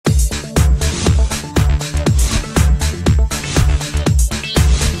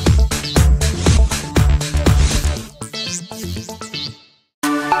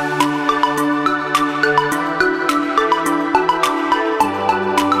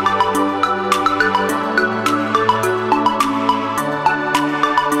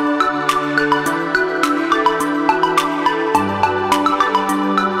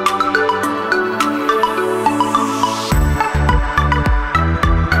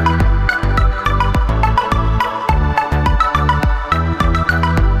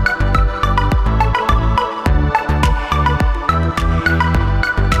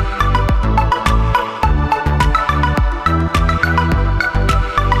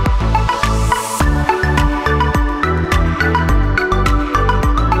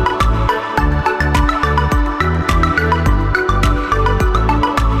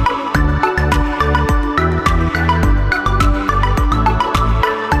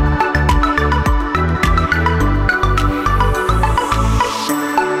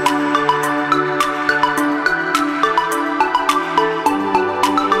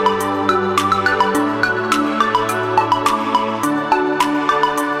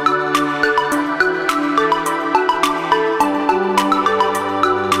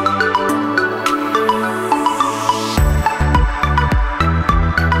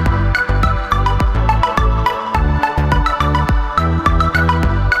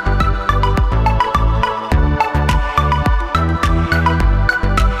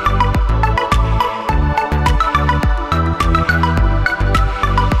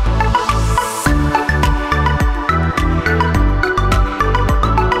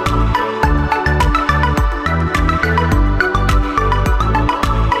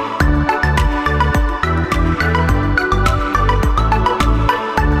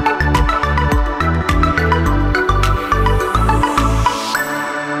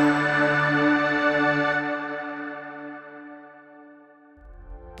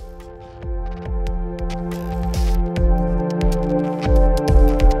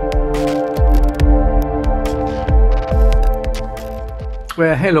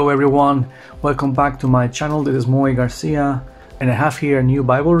Well, hello everyone, welcome back to my channel. This is Garcia and I have here a new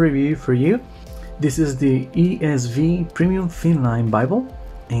Bible review for you. This is the ESV Premium Thinline Bible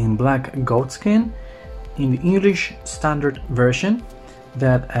in black goatskin in the English Standard Version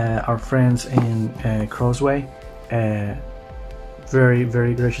that our friends in Crossway very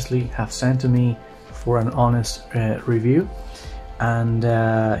graciously have sent to me for an honest review. And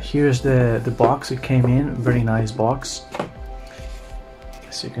here's the box it came in, very nice box.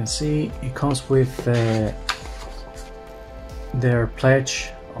 As you can see, it comes with their pledge.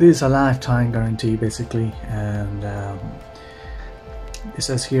 This is a lifetime guarantee basically, and it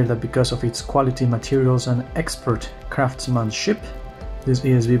says here that because of its quality materials and expert craftsmanship, this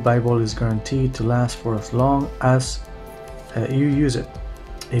ESV Bible is guaranteed to last for as long as you use it.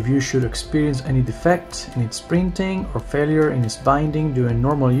 If you should experience any defect in its printing or failure in its binding during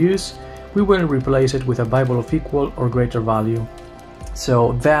normal use, we will replace it with a Bible of equal or greater value.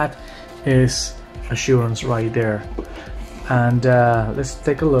 So that is assurance right there. And let's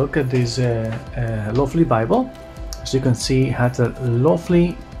take a look at this lovely Bible. As you can see, it has a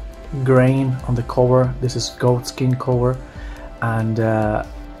lovely grain on the cover. This is goatskin cover, and I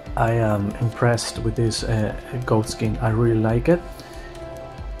am impressed with this goatskin. I really like it.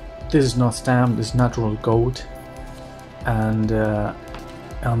 This is not stamped, it's natural goat. And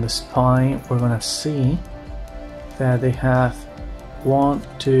on the spine we're gonna see that they have 1,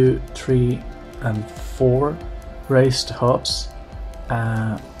 2, 3 and 4 raised hubs,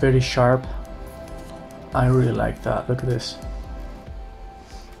 very sharp. I really like that. Look at this,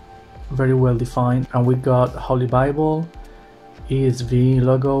 very well defined. And we got Holy Bible, ESV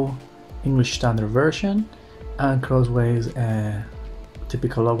logo, English Standard Version, and Crossway's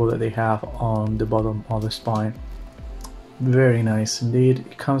typical logo that they have on the bottom of the spine. Very nice indeed.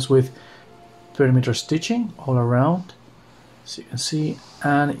 It comes with perimeter stitching all around, as you can see,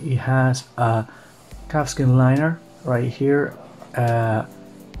 and it has a calfskin liner right here,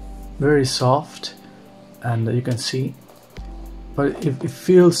 very soft, and you can see, but it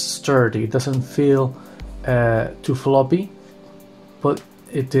feels sturdy. It doesn't feel too floppy, but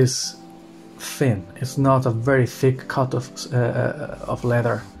it is thin. It's not a very thick cut of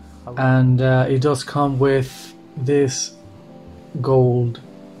leather. And it does come with this gold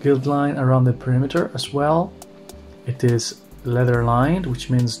gilt line around the perimeter as well. It is leather lined,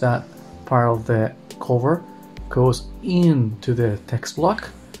 which means that part of the cover goes into the text block,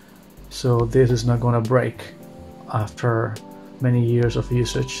 so this is not going to break after many years of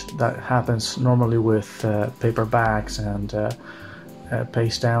usage. That happens normally with paperbacks and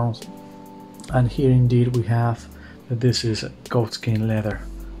paste downs. And here indeed we have that this is goatskin leather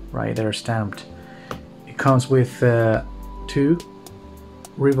right there, stamped. It comes with 2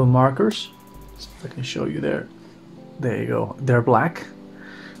 ribbon markers. So if I can show you there. There you go. They're black,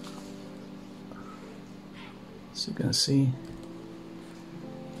 as you can see.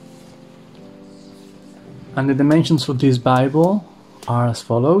 And the dimensions for this Bible are as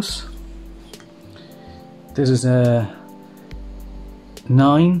follows. This is a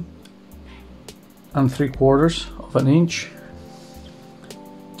 9 3/4 inch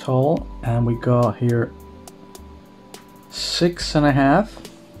tall, and we got here 6.5.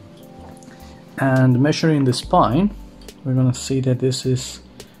 And measuring the spine, we're gonna see that this is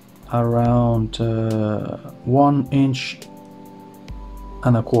around 1.25 inches.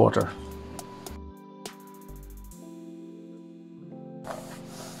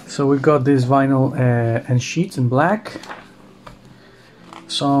 So we got this vinyl and sheets in black,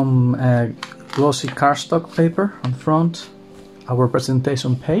 some glossy cardstock paper on front, our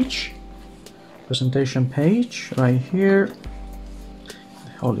presentation page right here,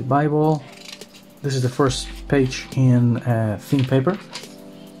 the Holy Bible. This is the first page in thin paper,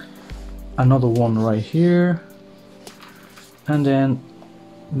 another one right here, and then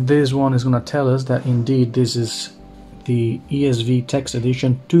this one is going to tell us that indeed this is the ESV Text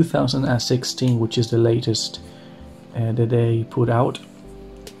Edition 2016, which is the latest that they put out.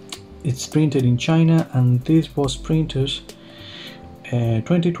 It's printed in China, and this was printed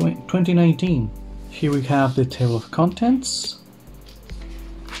 2019. Here we have the table of contents,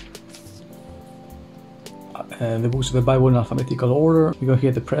 the books of the Bible in alphabetical order. We got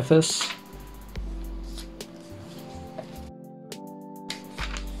here the preface,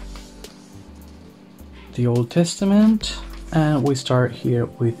 the Old Testament, and we start here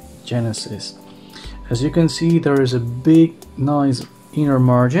with Genesis. As you can see, there is a big nice inner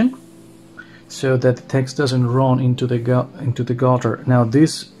margin so that the text doesn't run into the gutter. Now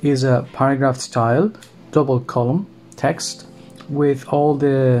this is a paragraph style double column text with all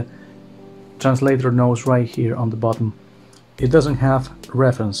the translator notes right here on the bottom. it doesn't have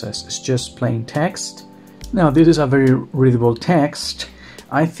references, it's just plain text. Now this is a very readable text.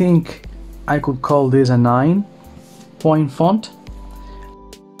 I think I could call this a 9-point font,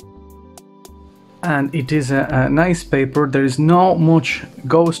 and it is a nice paper. There is not much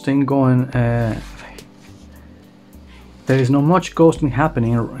ghosting going, there is not much ghosting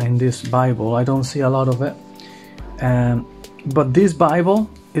happening in this Bible. I don't see a lot of it, but this Bible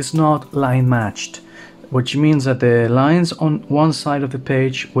is not line matched, which means that the lines on one side of the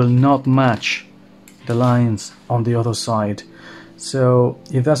page will not match the lines on the other side. So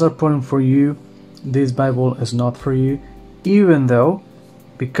if that's a problem for you, this Bible is not for you, even though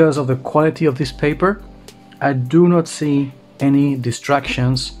because of the quality of this paper I do not see any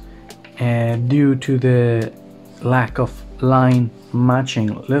distractions due to the lack of line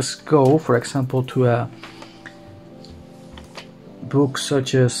matching. Let's go, for example, to a book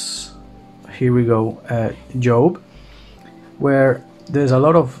such as, here we go, Job, where there's a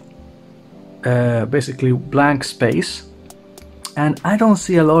lot of basically blank space, and I don't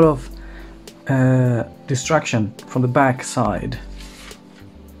see a lot of distraction from the back side.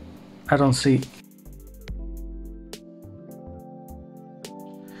 I don't see.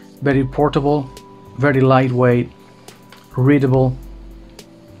 Very portable, very lightweight, readable.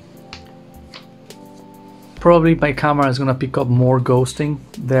 Probably my camera is gonna pick up more ghosting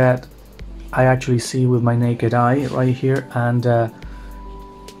that I actually see with my naked eye right here, and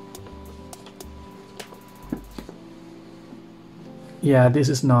yeah, this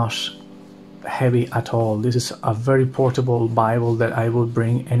is not heavy at all. This is a very portable Bible that I will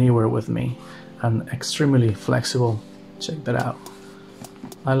bring anywhere with me, and extremely flexible. Check that out.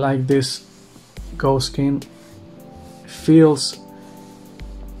 I like this Goatskin. Feels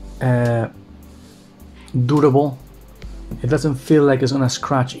durable. It doesn't feel like it's gonna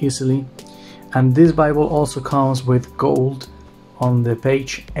scratch easily. And this Bible also comes with gold on the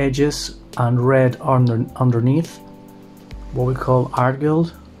page edges and red underneath, what we call art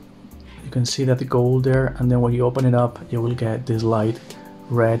gild. You can see that the gold there, and then when you open it up you will get this light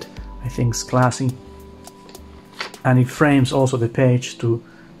red. I think it's classy, and it frames also the page to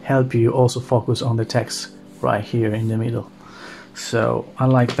help you also focus on the text right here in the middle. So I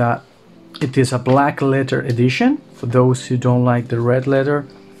like that. It is a black letter edition. For those who don't like the red letter,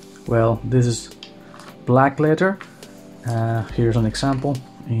 well, this is black letter. Here's an example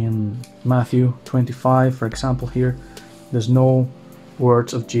in Matthew 25, for example. Here there's no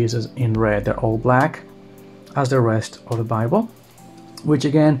words of Jesus in red, they're all black, as the rest of the Bible, which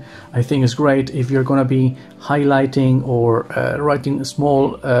again I think is great if you're going to be highlighting or writing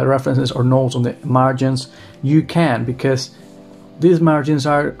small references or notes on the margins. You can, because these margins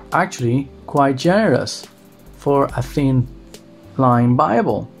are actually quite generous for a thin line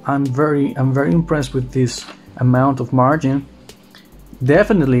Bible. I'm very impressed with this amount of margin.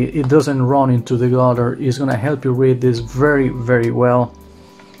 Definitely it doesn't run into the gutter. It's going to help you read this very well.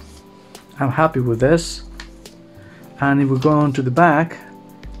 I'm happy with this. And if we go on to the back,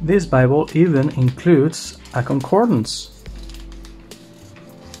 this Bible even includes a concordance.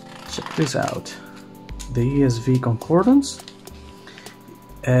 Check this out, the ESV concordance.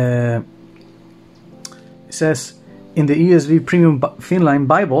 It says in the ESV Premium Thinline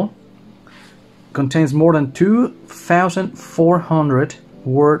Bible contains more than 2,400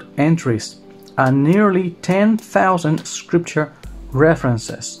 word entries and nearly 10,000 scripture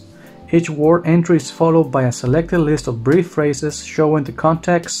references. Each word entry is followed by a selected list of brief phrases showing the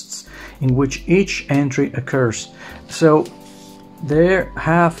contexts in which each entry occurs. So there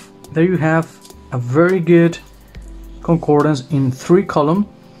you have a very good concordance in 3 columns,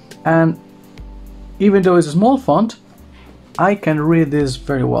 and even though it's a small font, I can read this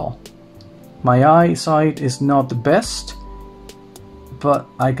very well. My eyesight is not the best, but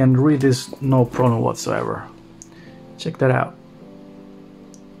I can read this no problem whatsoever. Check that out.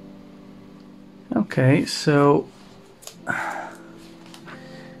 Okay, so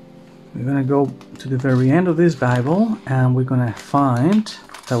we're gonna go to the very end of this Bible, and we're gonna find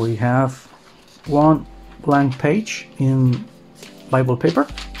that we have one blank page in Bible paper,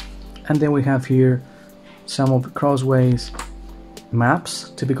 and then we have here some of the Crossway's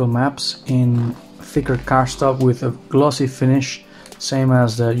maps, typical maps in thicker cardstock with a glossy finish, same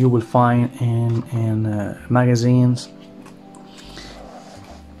as that you will find in magazines.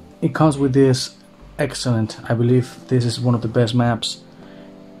 It comes with this excellent, I believe this is one of the best maps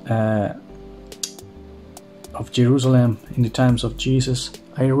of Jerusalem in the times of Jesus.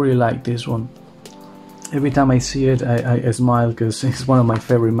 I really like this one. Every time I see it I smile, because it's one of my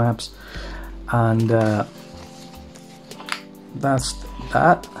favorite maps. And that's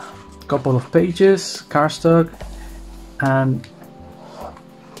that. Couple of pages, cardstock, and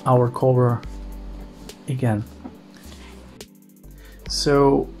our cover again.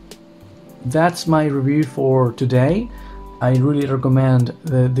 So that's my review for today. I really recommend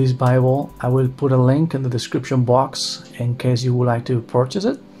this Bible. I will put a link in the description box in case you would like to purchase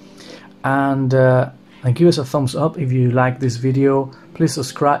it. And give us a thumbs up if you like this video. Please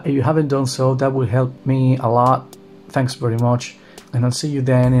subscribe if you haven't done so. That will help me a lot. Thanks very much. And I'll see you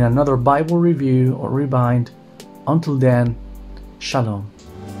then in another Bible review or rebind. Until then, Shalom.